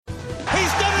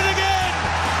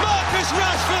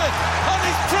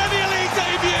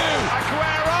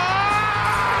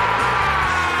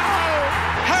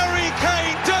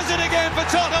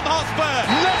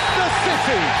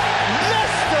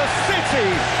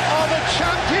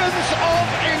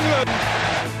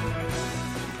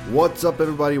What's up,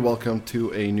 everybody? Welcome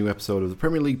to a new episode of the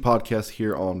Premier League Podcast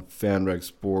here on FanRag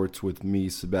Sports with me,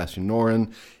 Sebastian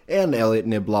Noren, and Elliott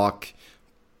Niblock.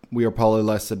 We are Pauly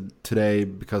less today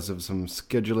because of some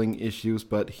scheduling issues,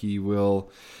 but he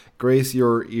will grace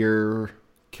your ear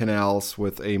canals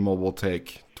with a mobile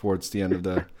take towards the end of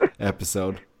the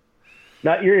episode.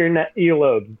 Not your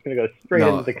earlobes. It's going to go straight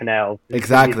into the canals.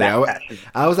 Exactly.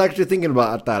 I was actually thinking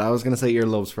about that. I was going to say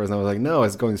earlobes first, and I was like, no,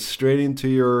 it's going straight into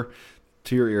your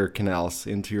ear canals,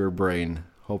 into your brain.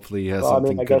 Hopefully he has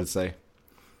something good to say.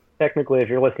 Technically, if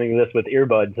you're listening to this with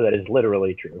earbuds, that is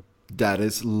literally true. That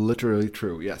is literally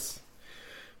true, yes.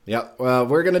 Yeah,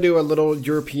 we're going to do a little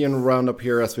European roundup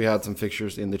here as we had some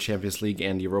fixtures in the Champions League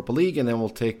and the Europa League, and then we'll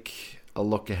take a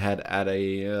look ahead at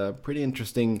a pretty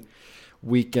interesting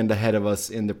weekend ahead of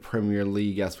us in the Premier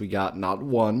League as we got not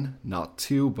one, not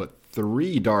two, but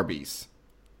three derbies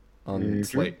on the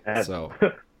slate. So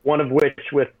one of which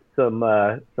with some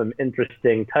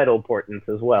interesting title importance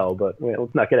as well, but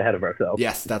let's not get ahead of ourselves.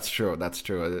 Yes, that's true. That's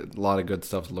true. A lot of good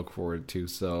stuff to look forward to.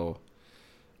 So,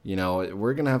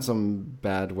 we're going to have some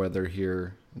bad weather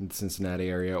here in the Cincinnati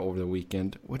area over the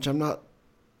weekend, which I'm not,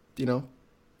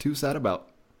 too sad about.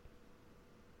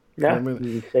 Yeah,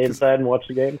 you stay inside and watch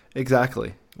the game.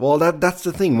 Exactly. Well, that's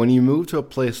the thing. When you move to a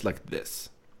place like this,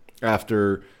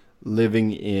 after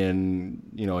living in,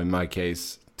 in my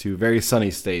case, two very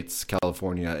sunny states,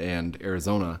 California and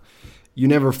Arizona, you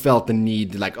never felt the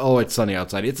need like, oh, it's sunny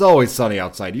outside. It's always sunny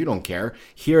outside. You don't care.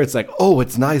 Here it's like, oh,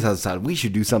 it's nice outside. We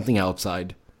should do something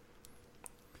outside.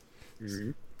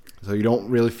 Mm-hmm. So you don't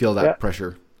really feel that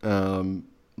pressure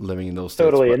living in those states.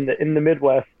 Totally. In the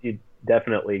Midwest, you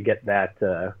definitely get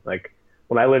that. Like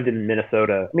when I lived in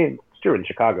Minnesota, I mean, it's true in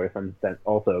Chicago to some extent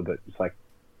also, but it's like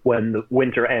when the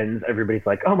winter ends, everybody's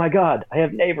like, oh my God, I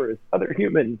have neighbors, other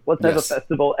humans. Let's have a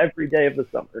festival every day of the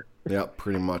summer. Yeah,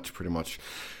 pretty much.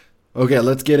 Okay,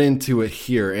 let's get into it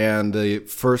here. And the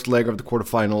first leg of the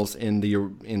quarterfinals in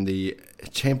the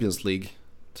Champions League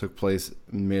took place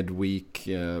midweek.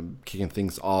 Kicking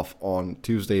things off on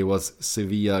Tuesday was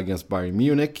Sevilla against Bayern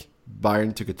Munich.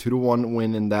 Bayern took a 2-1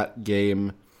 win in that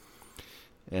game.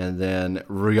 And then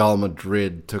Real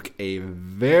Madrid took a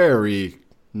very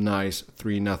nice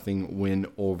 3-0 win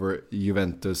over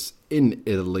Juventus in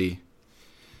Italy.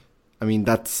 I mean,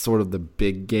 that's sort of the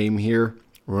big game here.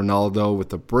 Ronaldo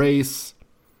with a brace,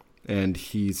 and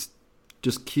he's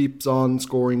just keeps on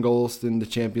scoring goals in the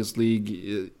Champions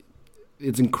League.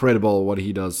 It's incredible what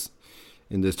he does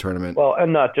in this tournament. Well,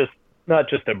 and not just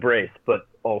a brace, but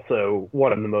also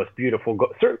one of the most beautiful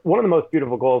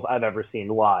goals I've ever seen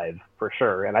live, for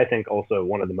sure. And I think also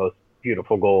one of the most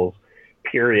beautiful goals,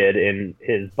 period, in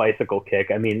his bicycle kick.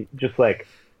 I mean, just like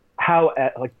how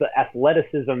the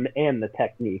athleticism and the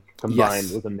technique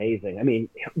combined was amazing. I mean,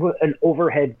 an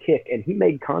overhead kick, and he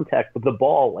made contact with the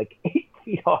ball like 8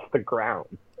 feet off the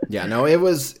ground. Yeah, no, it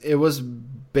was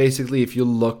basically, if you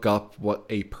look up what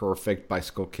a perfect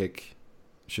bicycle kick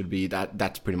should be,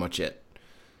 that's pretty much it.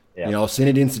 Yeah.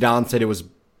 Zinedine Zidane said it was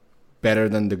better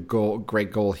than the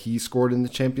great goal he scored in the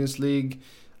Champions League.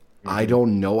 Mm-hmm. I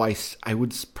don't know. I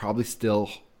would probably still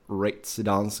rate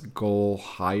Zidane's goal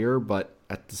higher, but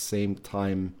at the same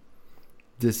time,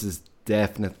 this is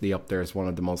definitely up there as one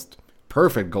of the most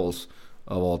perfect goals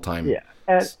of all time. Yeah,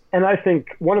 and I think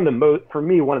one of the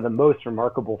most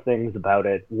remarkable things about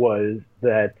it was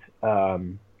that I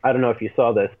don't know if you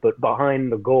saw this, but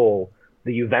behind the goal,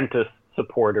 the Juventus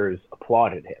supporters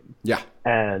applauded him. Yeah,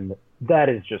 and that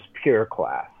is just pure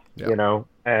class,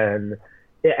 And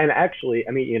actually,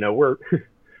 I mean,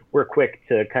 we're quick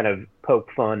to kind of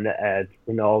poke fun at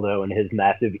Ronaldo and his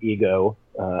massive ego,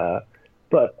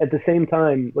 but at the same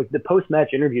time, like the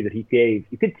post-match interview that he gave,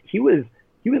 he was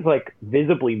like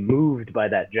visibly moved by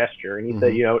that gesture, and he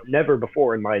said, never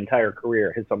before in my entire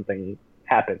career has something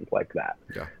happened like that.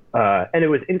 Yeah. And it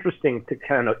was interesting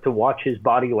to watch his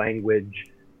body language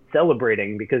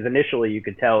celebrating, because initially you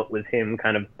could tell it was him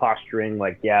kind of posturing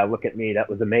like, yeah, look at me, that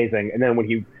was amazing. And then when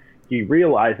he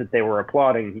realized that they were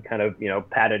applauding, he kind of,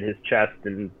 patted his chest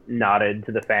and nodded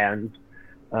to the fans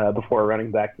before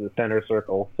running back to the center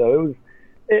circle. So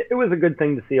it was a good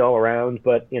thing to see all around.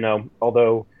 But,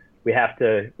 although we have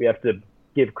to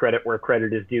give credit where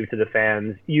credit is due to the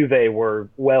fans, Juve were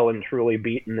well and truly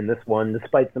beaten in this one,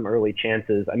 despite some early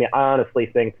chances. I mean, I honestly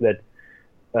think that,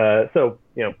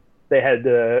 they had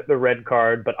the red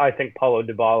card, but I think Paulo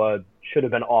Dybala should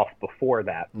have been off before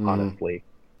that, honestly.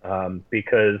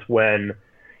 Because when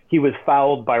he was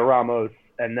fouled by Ramos,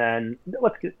 and then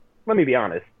let me be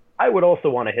honest, I would also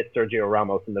want to hit Sergio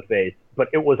Ramos in the face, but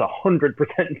it was 100%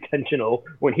 intentional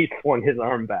when he swung his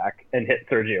arm back and hit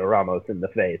Sergio Ramos in the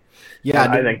face.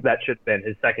 Yeah, I think that should have been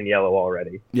his second yellow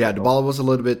already. Yeah, Dybala was a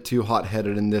little bit too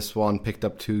hot-headed in this one, picked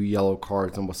up 2 yellow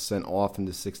cards and was sent off in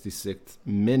the 66th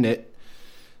minute.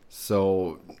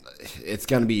 So it's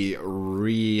going to be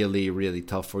really, really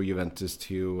tough for Juventus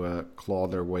to claw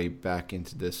their way back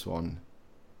into this one.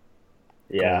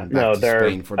 Yeah, no, they're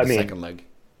Spain for the second leg.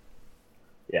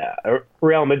 Yeah,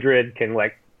 Real Madrid can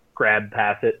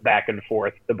pass it back and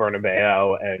forth to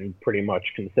Bernabeu and pretty much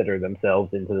consider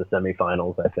themselves into the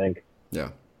semifinals, I think. Yeah,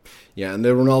 and the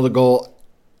Ronaldo goal,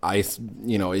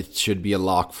 it should be a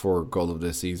lock for goal of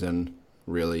the season,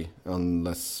 really,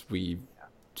 unless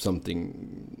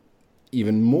something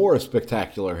even more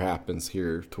spectacular happens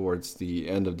here towards the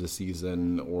end of the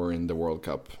season or in the World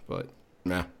Cup. But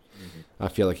I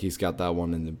feel like he's got that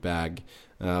one in the bag.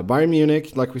 Bayern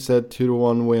Munich, like we said,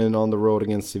 2-1 win on the road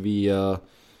against Sevilla.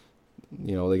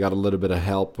 They got a little bit of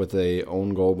help with a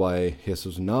own goal by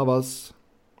Jesus Navas.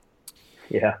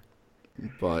 Yeah.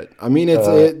 But,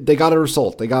 they got a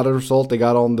result. They got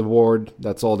on the board.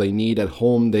 That's all they need. At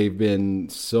home, they've been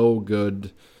so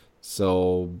good.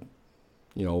 So,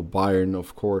 Bayern,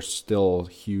 of course, still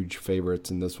huge favorites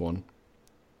in this one.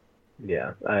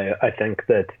 Yeah, I think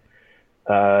that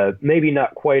maybe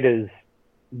not quite as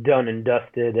done and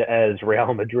dusted as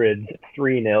Real Madrid's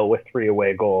 3-0 with 3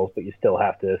 away goals, but you still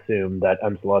have to assume that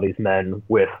Ancelotti's men,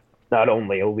 with not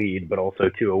only a lead but also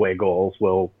 2 away goals,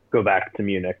 will go back to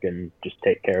Munich and just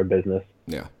take care of business.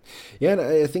 Yeah, and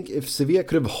I think if Sevilla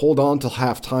could have held on till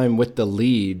halftime with the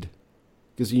lead,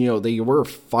 because they were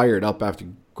fired up after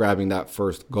grabbing that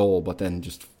first goal, but then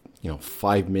just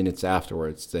 5 minutes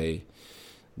afterwards,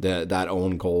 that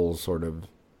own goal sort of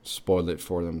spoiled it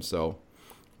for them. So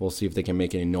we'll see if they can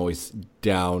make any noise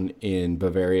down in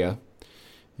Bavaria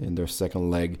in their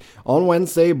second leg. On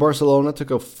Wednesday, Barcelona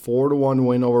took a 4-1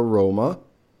 win over Roma.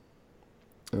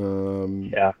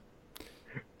 Yeah.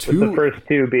 The first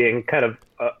 2 being kind of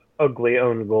ugly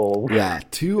own goals. Yeah,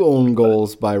 2 own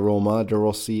goals by Roma, De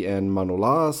Rossi and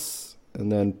Manolas.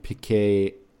 And then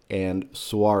Piqué and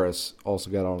Suarez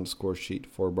also got on the score sheet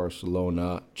for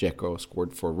Barcelona. Dzeko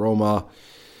scored for Roma.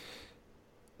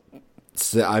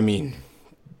 So,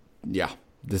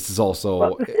 this is also...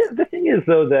 Well, the thing is,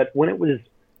 though, that when it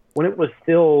was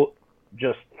still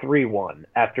just 3-1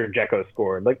 after Dzeko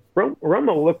scored,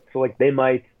 Roma looked like they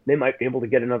might be able to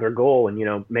get another goal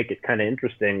and, make it kind of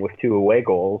interesting with 2 away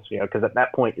goals, because at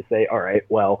that point you say, all right,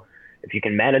 well, if you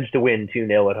can manage to win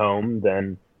 2-0 at home,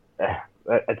 then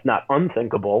it's not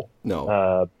unthinkable.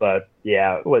 No. But,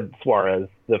 yeah, with Suarez,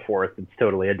 the fourth, it's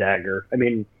totally a dagger.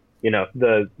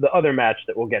 The other match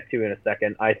that we'll get to in a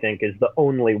second, I think, is the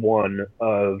only one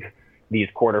of these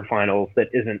quarterfinals that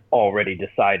isn't already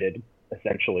decided,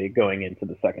 essentially, going into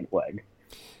the second leg.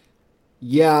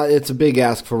 Yeah, it's a big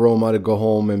ask for Roma to go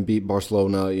home and beat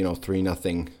Barcelona,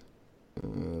 3-0.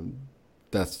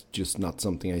 That's just not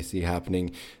something I see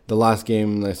happening. The last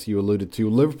game, as you alluded to,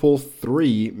 Liverpool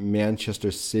 3,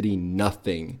 Manchester City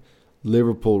 0.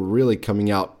 Liverpool really coming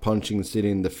out, punching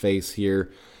City in the face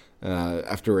here.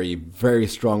 After a very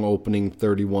strong opening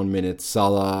 31 minutes,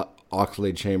 Salah,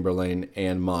 Oxlade-Chamberlain,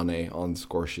 and Mane on the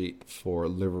score sheet for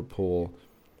Liverpool.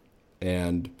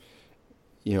 And,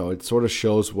 it sort of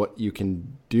shows what you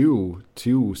can do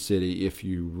to City if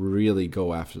you really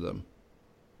go after them.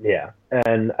 Yeah,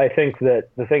 and I think that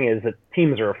the thing is that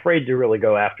teams are afraid to really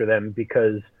go after them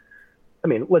because,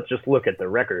 let's just look at the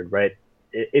record, right?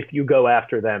 If you go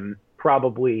after them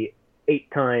probably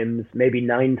 8 times, maybe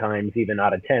 9 times even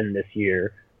out of 10 this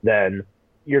year, then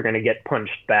you're going to get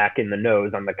punched back in the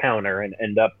nose on the counter and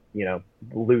end up,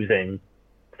 losing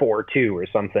 4-2 or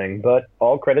something. But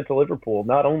all credit to Liverpool.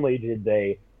 Not only did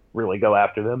they really go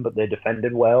after them, but they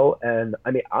defended well. And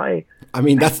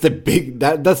that's the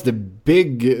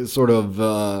big sort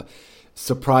of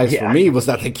surprise for me was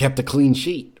that they kept a clean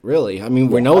sheet. Really,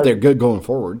 we know they're good going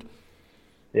forward.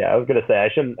 Yeah, I was gonna say I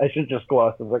shouldn't just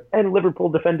gloss. I was and Liverpool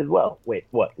defended well. Wait,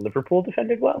 what? Liverpool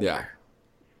defended well? Yeah.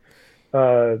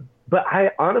 But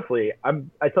I honestly,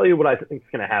 I tell you what I think is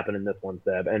gonna happen in this one,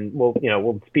 Seb, and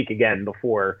we'll speak again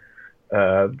before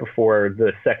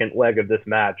the second leg of this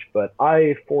match. But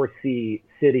I foresee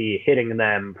City hitting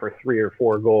them for 3 or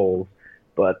 4 goals.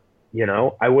 But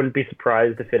I wouldn't be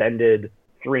surprised if it ended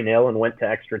 3-0 and went to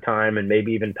extra time and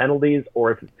maybe even penalties,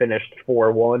 or if it finished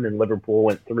 4-1 and Liverpool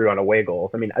went through on away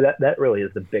goals. That really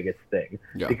is the biggest thing.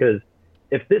 Yeah. Because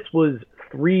if this was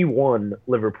 3-1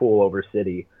 Liverpool over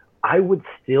City, I would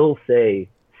still say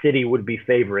City would be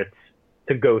favorites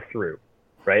to go through,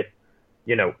 right?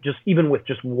 Just even with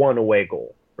just 1 away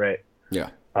goal, right? Yeah.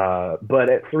 But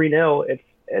at 3-0,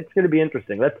 it's going to be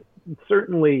interesting. That's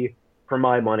certainly, for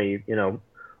my money,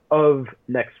 of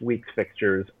next week's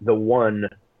fixtures, the one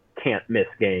can't miss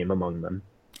game among them.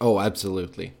 Oh,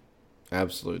 absolutely.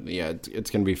 Absolutely. Yeah,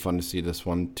 it's going to be fun to see this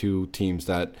one. Two teams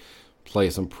that play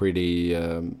some pretty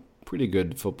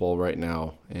good football right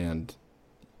now. And,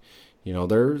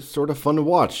 they're sort of fun to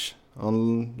watch,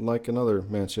 unlike another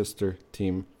Manchester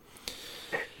team.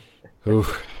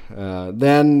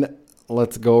 Then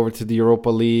let's go over to the Europa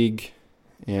League.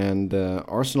 And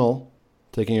Arsenal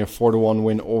taking a 4-1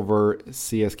 win over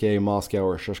CSKA Moscow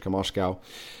or CSKA Moscow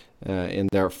in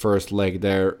their first leg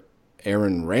there.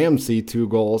 Aaron Ramsey 2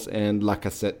 goals and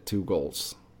Lacazette 2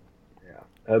 goals.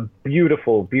 Yeah, a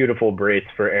beautiful, beautiful brace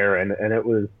for Aaron, and it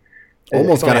was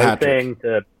almost got a hat trick.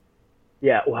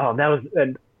 Yeah, wow, that was,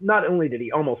 and not only did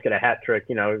he almost get a hat trick,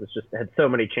 it was just had so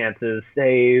many chances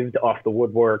saved off the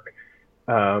woodwork,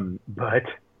 but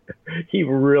he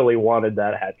really wanted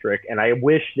that hat trick, and I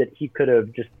wish that he could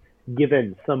have just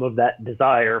given some of that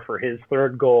desire for his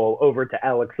third goal over to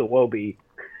Alex Iwobi.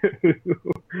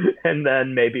 And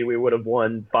then maybe we would have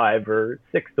won 5 or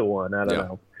 6-1. I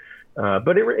don't know.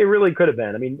 But it really could have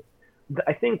been. I mean,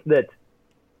 I think that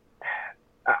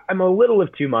I'm a little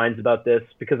of two minds about this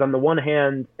because on the one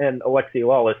hand, and Alexi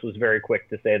Lawless was very quick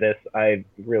to say this, I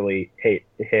really hate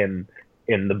him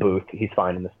in the booth. He's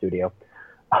fine in the studio.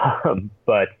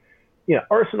 But,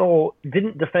 Arsenal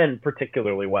didn't defend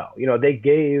particularly well. They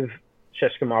gave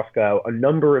CSKA Moscow a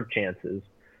number of chances.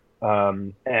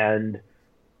 And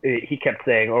he kept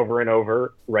saying over and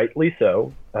over, rightly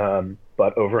so,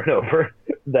 but over and over,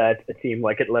 that a team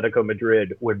like Atletico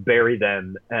Madrid would bury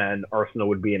them and Arsenal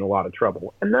would be in a lot of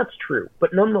trouble. And that's true.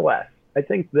 But nonetheless, I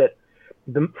think that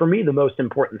for me, the most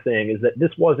important thing is that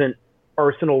this wasn't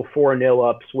Arsenal 4-0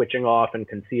 up, switching off and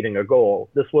conceding a goal.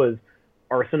 This was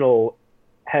Arsenal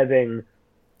having,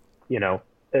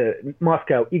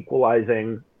 Moscow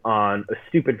equalizing on a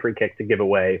stupid free kick to give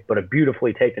away, but a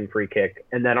beautifully taken free kick.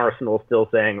 And then Arsenal still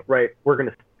saying, right, we're going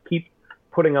to keep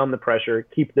putting on the pressure,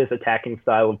 keep this attacking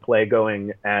style of play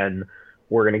going, and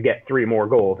we're going to get 3 more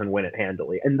goals and win it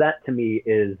handily. And that to me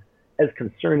is as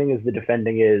concerning as the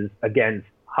defending is against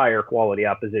higher quality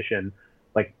opposition.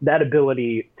 Like that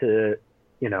ability to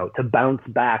bounce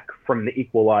back from the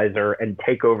equalizer and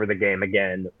take over the game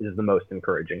again is the most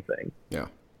encouraging thing.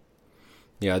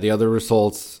 Yeah, the other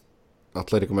results,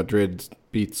 Atletico Madrid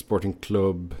beat Sporting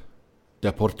Club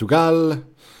de Portugal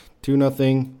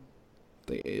 2-0.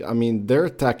 Their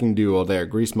attacking duo there,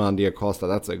 Griezmann, Diego Costa,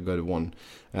 that's a good one.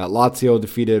 Lazio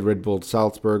defeated Red Bull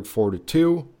Salzburg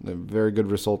 4-2. A very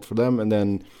good result for them. And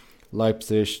then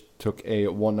Leipzig took a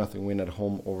 1-0 win at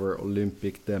home over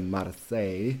Olympique de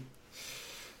Marseille.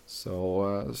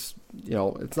 So, it's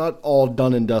not all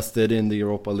done and dusted in the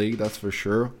Europa League, that's for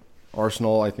sure.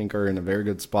 Arsenal, I think, are in a very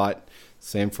good spot.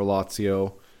 Same for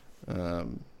Lazio.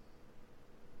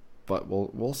 But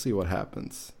we'll see what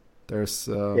happens. There's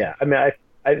I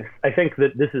think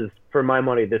that this is, for my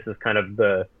money, this is kind of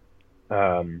the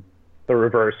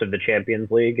reverse of the Champions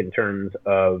League in terms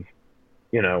of,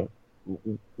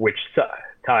 which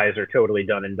ties are totally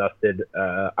done and dusted.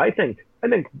 I think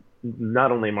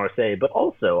not only Marseille, but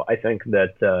also I think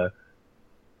that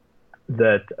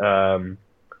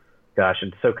gosh,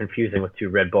 it's so confusing with 2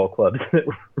 Red Bull clubs.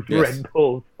 Yes. Red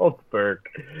Bull Salzburg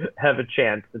have a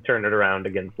chance to turn it around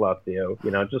against Lazio,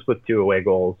 just with 2 away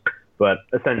goals. But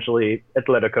essentially,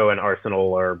 Atletico and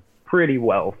Arsenal are pretty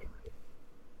well.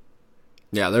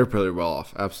 Yeah, they're pretty well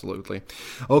off. Absolutely.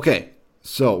 Okay,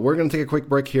 so we're going to take a quick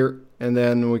break here. And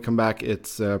then when we come back,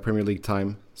 it's Premier League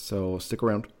time. So stick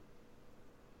around.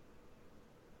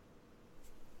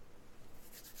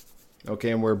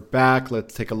 Okay, and we're back.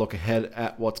 Let's take a look ahead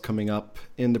at what's coming up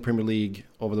in the Premier League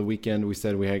over the weekend. We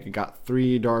said we had got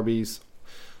 3 derbies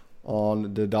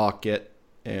on the docket.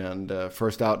 And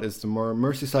first out is the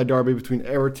Merseyside derby between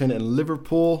Everton and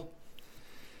Liverpool.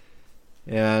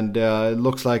 And it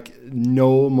looks like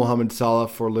no Mohamed Salah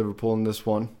for Liverpool in this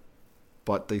one.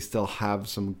 But they still have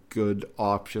some good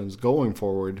options going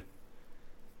forward.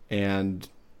 And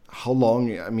how long?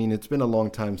 It's been a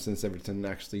long time since Everton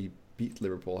actually beat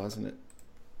Liverpool, hasn't it?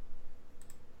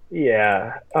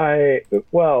 Yeah, I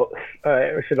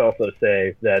should also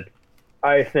say that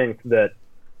I think that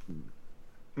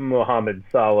Mohamed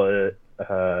Salah,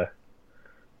 I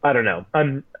don't know.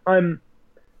 I'm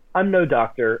no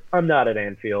doctor. I'm not at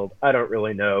Anfield. I don't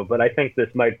really know, but I think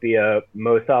this might be a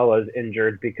Mo Salah's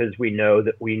injured because we know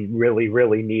that we really,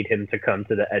 really need him to come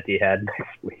to the Etihad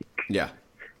next week. Yeah.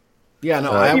 Yeah,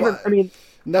 no,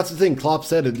 that's the thing. Klopp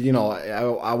said it,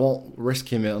 I won't risk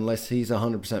him unless he's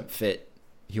 100% fit.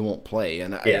 he won't play.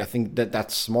 And I think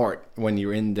that's smart when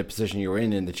you're in the position you're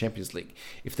in the Champions League.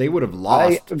 If they would have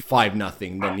lost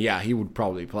 5-0, then yeah, he would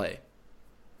probably play.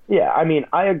 Yeah, I mean,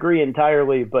 I agree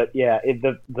entirely, but yeah, he's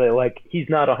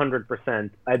not 100%.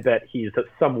 I bet he's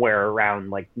somewhere around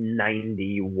like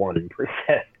 91%.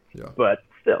 Yeah. But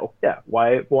still, yeah,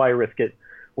 why risk it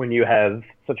when you have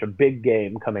such a big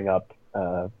game coming up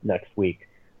next week?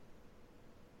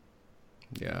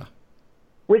 Yeah.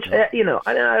 Which I don't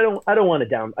want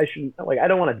to I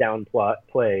don't want to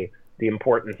downplay the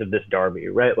importance of this derby,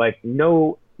 right? Like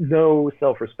no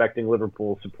self-respecting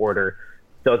Liverpool supporter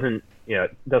doesn't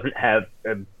have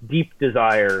a deep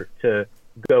desire to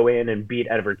go in and beat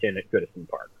Everton at Goodison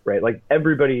Park, right? Like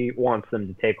everybody wants them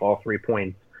to take all 3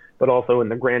 points, but also in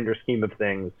the grander scheme of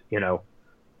things,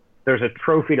 there's a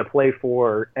trophy to play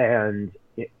for, and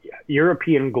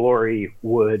European glory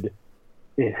would,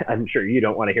 I'm sure you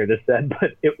don't want to hear this said,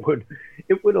 but it would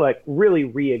like really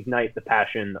reignite the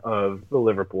passion of the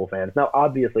Liverpool fans. Now,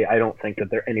 obviously, I don't think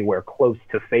that they're anywhere close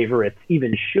to favorites,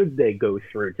 even should they go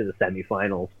through to the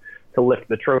semifinals to lift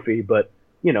the trophy. But,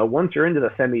 once you're into the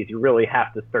semis, you really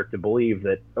have to start to believe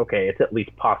that, okay, it's at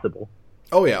least possible.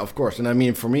 Oh yeah, of course. And I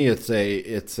mean, for me, it's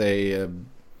a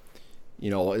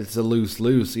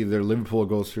lose-lose. Either Liverpool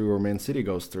goes through or Man City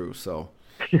goes through. So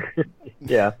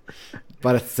yeah.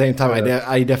 But at the same time,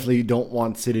 I definitely don't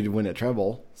want City to win a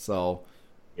treble. So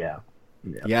yeah,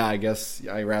 I guess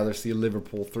I'd rather see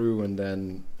Liverpool through, and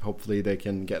then hopefully they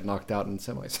can get knocked out in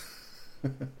semis.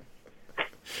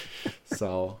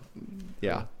 So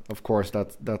yeah, of course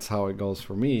that's how it goes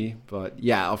for me. But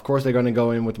yeah, of course they're going to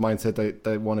go in with the mindset that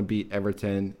they want to beat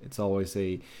Everton. It's always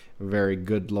a very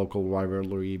good local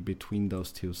rivalry between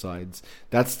those two sides.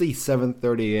 That's the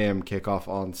 7:30 a.m. kickoff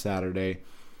on Saturday.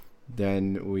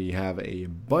 Then we have a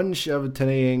bunch of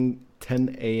 10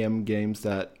 a.m. games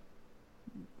that,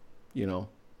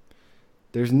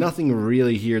 there's nothing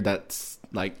really here that's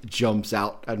like jumps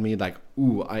out at me like,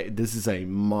 ooh, this is a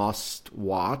must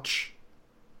watch.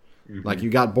 Mm-hmm. Like you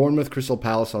got Bournemouth Crystal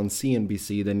Palace on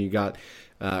CNBC, then you got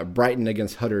Brighton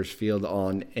against Huddersfield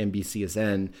on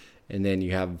NBCSN, and then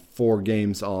you have 4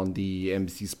 games on the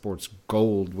NBC Sports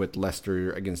Gold with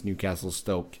Leicester against Newcastle,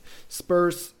 Stoke,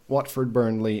 Spurs, Watford,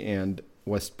 Burnley, and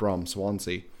West Brom,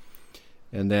 Swansea.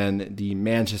 And then the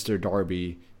Manchester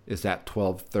derby is at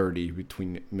 12:30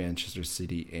 between Manchester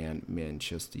City and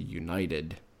Manchester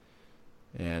United.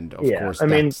 And of course,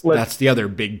 that's the other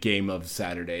big game of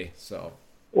Saturday. So,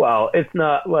 well, it's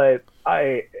not like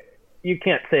you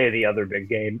can't say the other big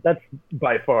game. That's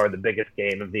by far the biggest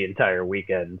game of the entire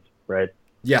weekend, right?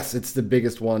 Yes, it's the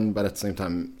biggest one, but at the same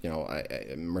time,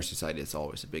 Merseyside is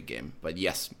always a big game. But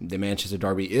yes, the Manchester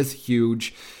derby is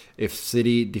huge. If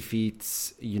City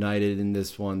defeats United in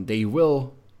this one, they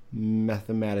will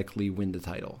mathematically win the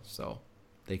title. So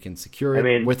they can secure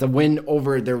it with a win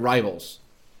over their rivals.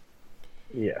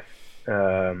 Yes.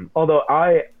 Although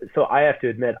I have to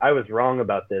admit, I was wrong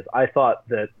about this. I thought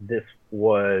that this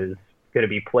was going to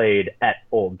be played at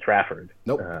Old Trafford.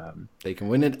 Nope. They can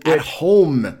win it at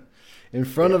home. In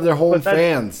front of their home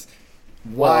fans,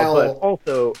 while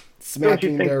also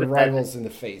smacking their rivals in the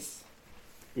face.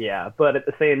 Yeah, but at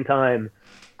the same time,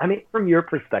 I mean, from your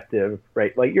perspective,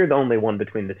 right, like you're the only one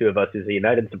between the two of us who's a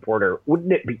United supporter,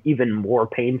 wouldn't it be even more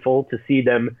painful to see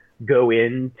them go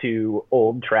into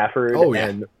Old Trafford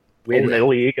and win the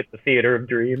league at the Theatre of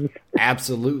Dreams?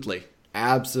 Absolutely.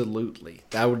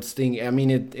 That would sting. I mean,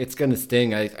 it's going to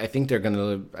sting. I think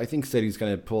City's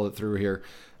going to pull it through here.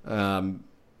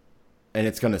 And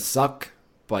it's going to suck,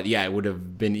 but yeah, it would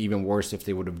have been even worse if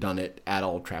they would have done it at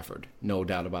Old Trafford. No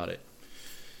doubt about it.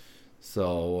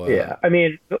 So yeah, I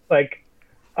mean, like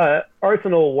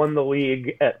Arsenal won the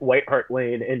league at White Hart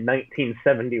Lane in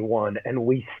 1971, and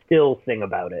we still sing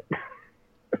about it.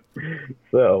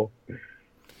 So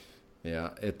yeah,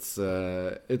 it's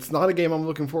not a game I'm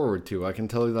looking forward to. I can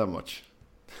tell you that much.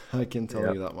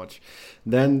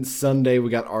 Then Sunday we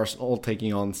got Arsenal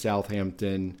taking on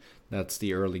Southampton. That's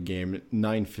the early game,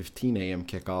 9:15 a.m.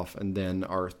 kickoff, and then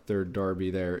our third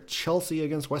derby there, Chelsea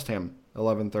against West Ham,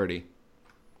 11:30,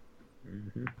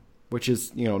 which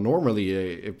is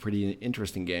normally a pretty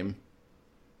interesting game,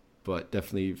 but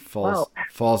definitely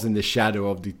falls in the shadow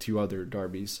of the two other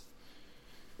derbies.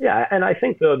 Yeah, and I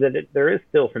think though that there is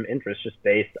still some interest just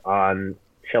based on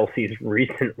Chelsea's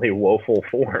recently woeful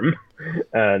form,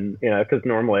 and because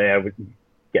normally I would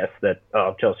guess that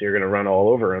Chelsea are going to run all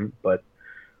over them, but.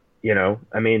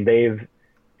 I mean, they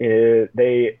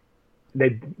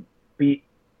beat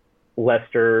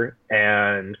Leicester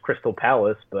and Crystal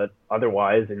Palace, but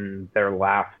otherwise in their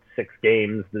last 6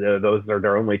 games, those are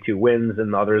their only 2 wins,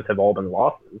 and the others have all been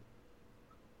losses.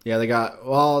 Yeah, they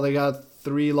got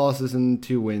 3 losses and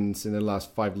 2 wins in the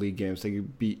last 5 league games. They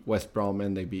beat West Brom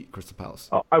and they beat Crystal Palace.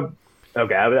 Oh,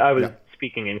 I was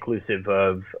speaking inclusive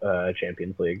of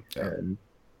Champions League, and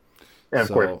of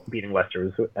course beating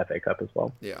Leicester was FA Cup as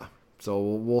well. Yeah, so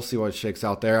we'll see what shakes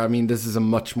out there. I mean, this is a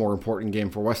much more important game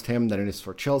for West Ham than it is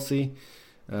for Chelsea,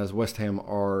 as West Ham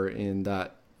are in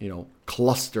that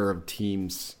cluster of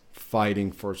teams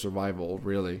fighting for survival,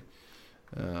 really.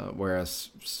 Whereas,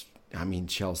 I mean,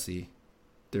 Chelsea,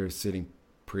 they're sitting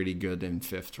pretty good in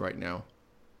 5th right now.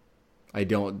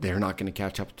 They're not going to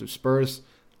catch up to Spurs.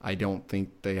 I don't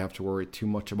think they have to worry too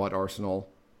much about Arsenal.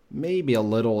 Maybe a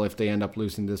little if they end up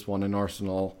losing this one and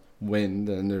Arsenal win,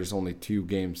 then there's only 2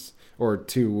 games or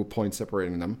 2 points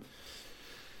separating them.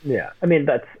 Yeah, I mean,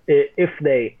 that's if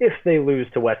they lose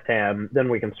to West Ham, then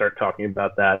we can start talking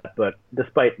about that. But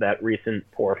despite that recent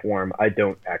poor form, I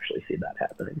don't actually see that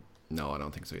happening. No, I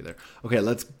don't think so either. Okay,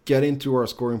 let's get into our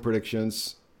scoring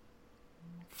predictions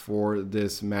for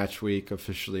this match week.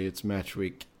 Officially, it's match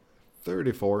week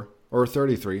 34 or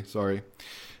 33. Sorry.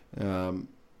 Let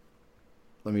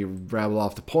me rattle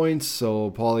off the points so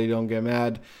Pauly don't get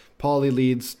mad. Pauly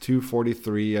leads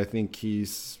 243. I think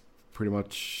he's pretty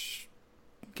much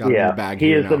got in the bag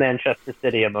here now. He is the Manchester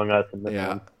City among us in this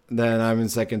one. Then I'm in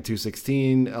second,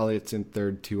 216. Elliott's in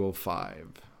third, 205.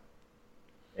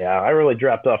 Yeah, I really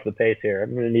dropped off the pace here.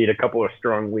 I'm going to need a couple of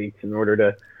strong weeks in order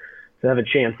to have a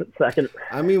chance at second.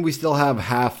 I mean, we still have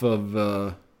half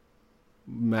of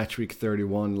match week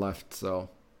 31 left, so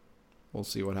we'll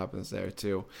see what happens there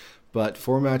too. But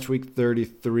for match week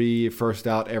 33, first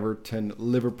out, Everton,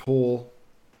 Liverpool.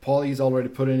 Pauly's already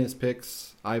put in his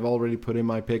picks. I've already put in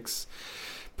my picks.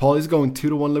 Pauly's going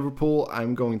 2-1 Liverpool.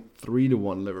 I'm going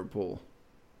 3-1 Liverpool.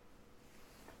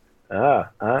 I'm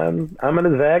going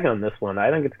to zag on this one.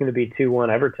 I think it's going to be 2-1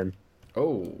 Everton.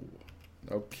 Oh,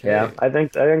 okay. Yeah, I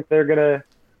think they're gonna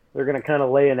kind of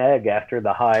lay an egg after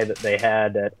the high that they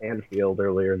had at Anfield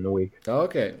earlier in the week.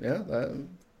 Okay, yeah, that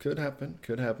could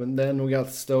happen. Then we got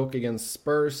Stoke against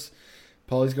Spurs.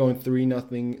 Pauly's going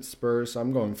 3-0 Spurs.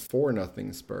 I'm going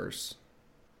 4-0 Spurs.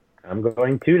 I'm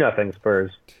going 2-0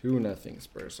 Spurs. 2-0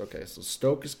 Spurs. Okay, so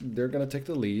Stoke they're gonna take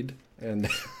the lead, and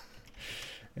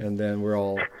then we're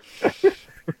all,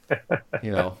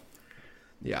 yeah.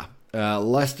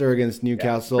 Leicester against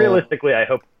Newcastle. Yeah. Realistically, I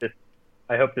hope this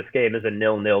game is a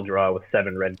 0-0 draw with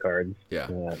 7 red cards. Yeah.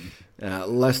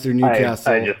 Leicester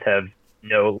Newcastle. I just have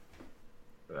no.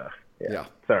 Yeah.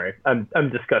 Sorry, I'm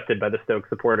disgusted by the Stoke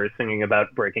supporters singing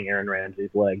about breaking Aaron Ramsey's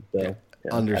leg. So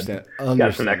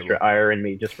got some extra ire in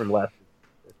me just from last.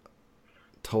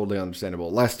 Totally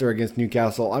understandable. Leicester against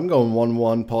Newcastle. I'm going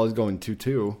 1-1. Paul's going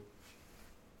 2-2.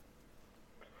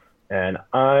 And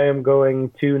I'm going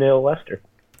 2-0 Leicester.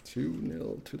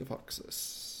 2-0 to the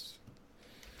Foxes.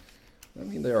 I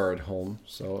mean, they are at home,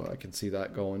 so I can see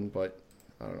that going, but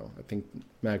I don't know. I think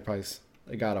Magpies,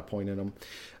 they got a point in them.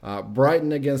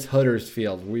 Brighton against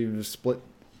Huddersfield. We've split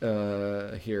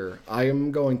here. I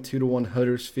am going 2-1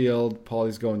 Huddersfield.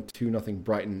 Pauly's going 2-0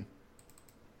 Brighton.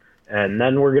 And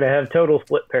then we're going to have total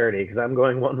split parity because I'm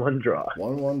going 1-1 draw.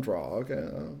 1-1 draw. Okay,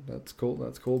 that's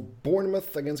cool.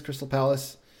 Bournemouth against Crystal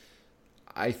Palace.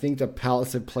 I think the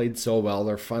Palace have played so well.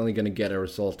 They're finally going to get a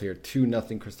result here.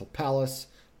 2-0 Crystal Palace.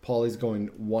 Pauly's going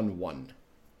 1-1.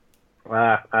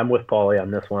 I'm with Pauly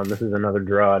on this one. This is another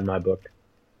draw in my book.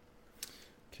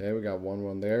 Okay, we got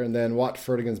 1-1 there. And then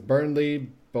Watford against Burnley.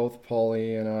 Both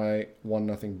Pauly and I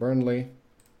 1-0 Burnley.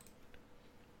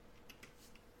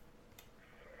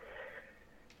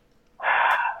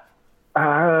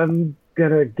 I'm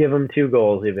going to give them 2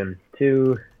 goals even.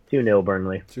 2-0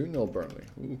 Burnley. 2-0 Burnley.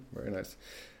 Ooh, very nice.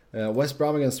 West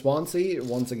Brom against Swansea.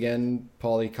 Once again,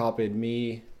 Pauly copied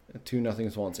me.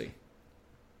 2-0 Swansea.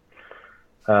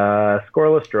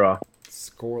 Scoreless draw.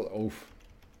 Oof.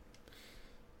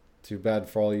 Too bad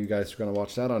for all you guys who are going to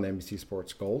watch that on NBC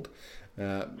Sports Gold.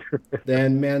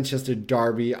 Then Manchester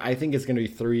Derby. I think it's going to be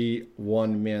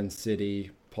 3-1 Man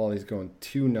City. Pauly's going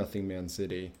 2-0 Man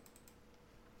City.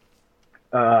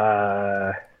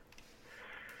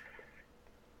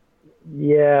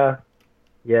 Yeah.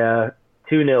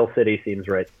 2-0 City seems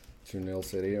right. 2-0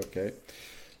 City, okay.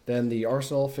 Then the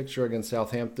Arsenal fixture against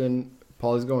Southampton.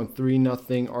 Pauly's going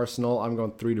 3-0 Arsenal. I'm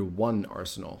going 3-1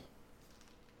 Arsenal.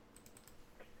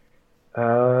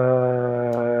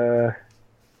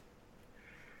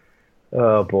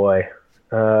 Oh boy.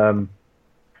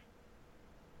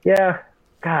 Yeah.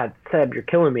 God, Seb, you're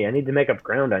killing me. I need to make up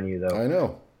ground on you though. I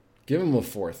know. Give him a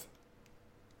 4th.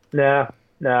 Nah.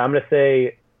 I'm gonna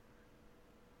say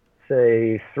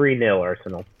 3-0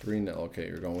 Arsenal. 3-0. Okay,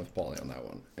 you're going with Pauly on that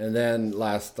one. And then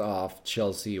last off,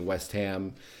 Chelsea, West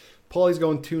Ham. Pauly's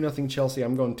going 2-0 Chelsea.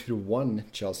 I'm going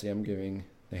 2-1 Chelsea. I'm giving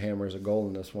the Hammers a goal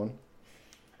in this one.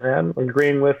 I'm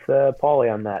agreeing with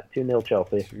Pauly on that. 2-0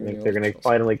 Chelsea. I think they're going to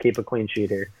finally keep a clean sheet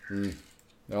here.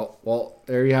 Well,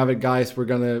 there you have it, guys. We're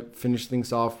going to finish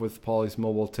things off with Pauly's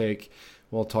mobile take.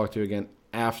 We'll talk to you again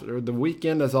after the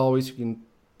weekend. As always, you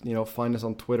can find us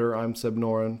on Twitter. I'm Seb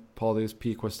Noren. Pauly is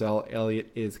P. Kwestel. Elliott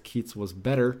is Keats was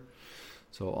better.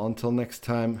 So until next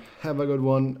time, have a good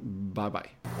one. Bye-bye.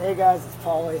 Hey, guys. It's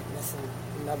Pauly. This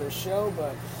is another show,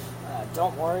 but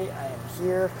don't worry. I am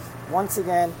here once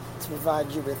again to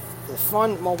provide you with the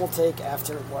fun mobile take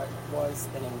after what was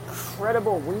an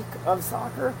incredible week of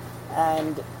soccer,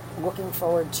 and looking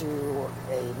forward to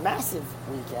a massive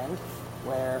weekend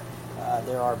where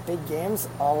there are big games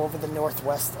all over the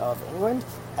northwest of England,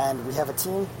 and we have a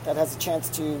team that has a chance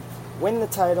to win the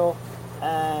title,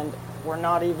 and we're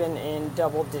not even in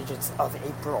double digits of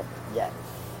April yet.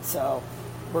 So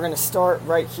we're going to start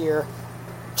right here,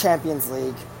 Champions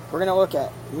League. We're going to look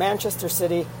at Manchester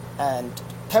City and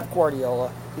Pep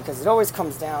Guardiola, because it always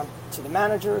comes down to the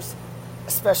managers,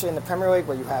 especially in the Premier League,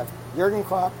 where you have Jurgen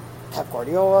Klopp, Pep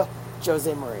Guardiola,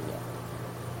 Jose Mourinho.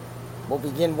 We'll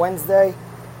begin Wednesday,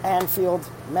 Anfield.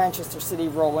 Manchester City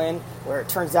roll in, where it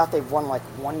turns out they've won like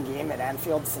one game at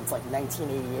Anfield since like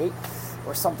 1988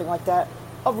 or something like that.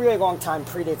 A really long time,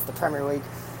 predates the Premier League.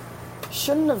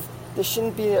 This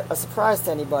shouldn't be a surprise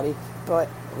to anybody, but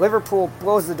Liverpool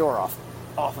blows the door off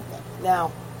of them.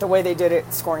 Now, the way they did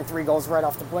it, scoring 3 goals right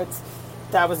off the blitz,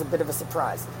 that was a bit of a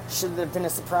surprise. Should it have been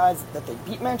a surprise that they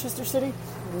beat Manchester City?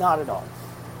 Not at all.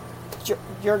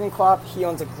 Jurgen Klopp, he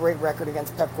owns a great record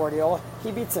against Pep Guardiola.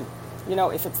 He beats him.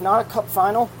 If it's not a cup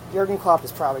final, Jurgen Klopp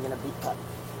is probably going to beat Pep.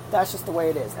 That's just the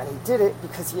way it is. And he did it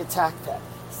because he attacked Pep.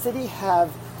 City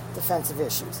have defensive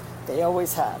issues. They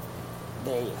always have.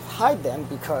 They hide them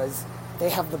because they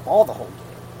have the ball the whole game.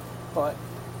 But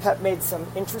Pep made some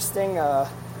interesting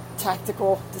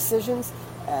tactical decisions,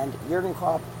 and Jurgen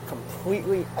Klopp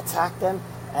completely attacked them,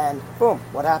 and boom,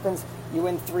 what happens? You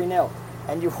win 3-0,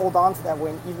 and you hold on to that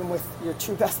win even with your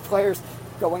 2 best players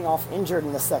going off injured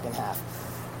in the second half.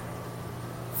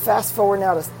 Fast forward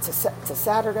now to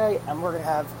Saturday, and we're going to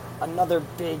have another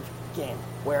big game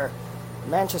where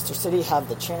Manchester City have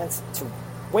the chance to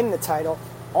win the title.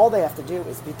 All they have to do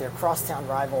is beat their crosstown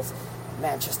rivals,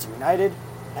 Manchester United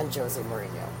and Jose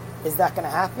Mourinho. Is that going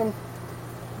to happen?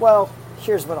 Well,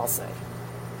 here's what I'll say.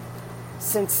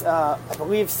 I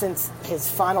believe since his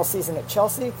final season at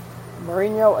Chelsea,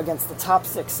 Mourinho, against the top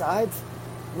 6 sides,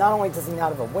 not only does he not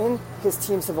have a win, his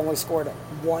teams have only scored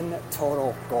 1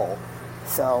 total goal.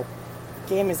 So,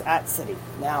 game is at City.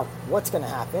 Now, what's going to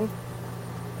happen?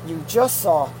 You just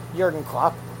saw Jurgen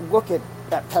Klopp look at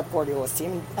Pep Guardiola's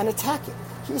team and attack it.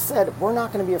 He said, we're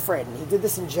not going to be afraid, and he did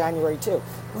this in January too.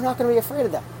 We're not going to be afraid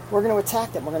of them. We're going to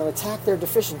attack them. We're going to attack their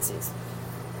deficiencies.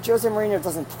 Jose Mourinho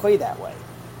doesn't play that way.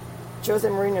 Jose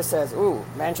Mourinho says, ooh,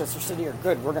 Manchester City are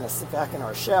good. We're going to sit back in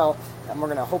our shell, and we're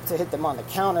going to hope to hit them on the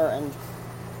counter and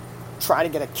try to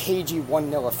get a cagey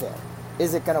 1-0 affair.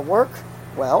 Is it going to work?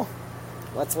 Well,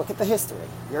 let's look at the history.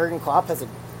 Jurgen Klopp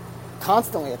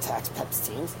constantly attacks Pep's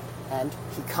teams, and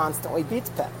he constantly beats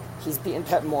Pep. He's beaten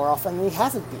Pep more often than he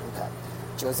hasn't beaten Pep.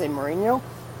 Jose Mourinho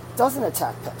doesn't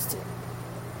attack Pep's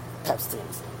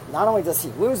teams. Not only does he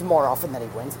lose more often than he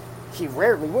wins, he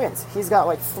rarely wins. He's got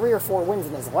like 3 or 4 wins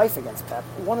in his life against Pep.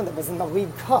 One of them was in the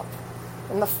League Cup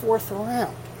in the 4th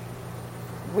round.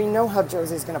 We know how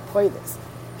Jose's going to play this.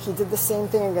 He did the same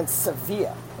thing against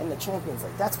Sevilla in the Champions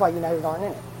League. That's why United aren't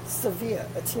in it. Sevilla,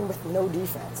 a team with no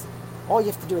defense. All you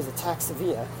have to do is attack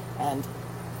Sevilla, and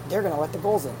they're going to let the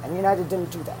goals in. And United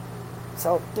didn't do that.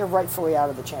 So they're rightfully out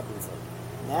of the Champions League.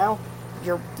 Now,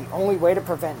 the only way to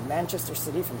prevent Manchester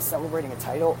City from celebrating a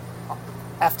title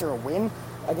after a win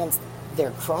against their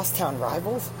crosstown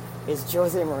rivals is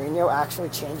Jose Mourinho actually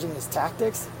changing his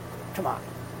tactics. Come on,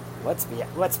 let's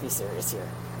be serious here.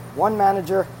 One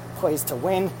manager plays to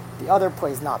win, the other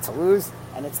plays not to lose,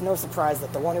 and it's no surprise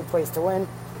that the one who plays to win,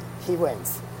 he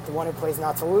wins. The one who plays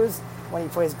not to lose, when he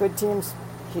plays good teams,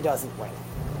 he doesn't win.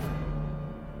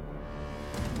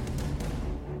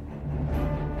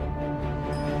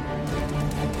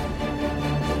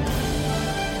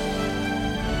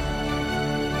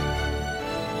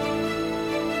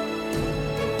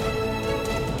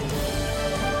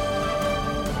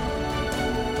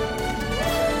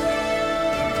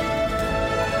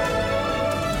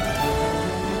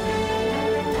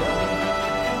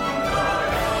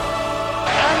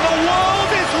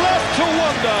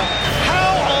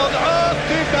 How on earth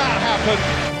did that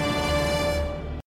happen?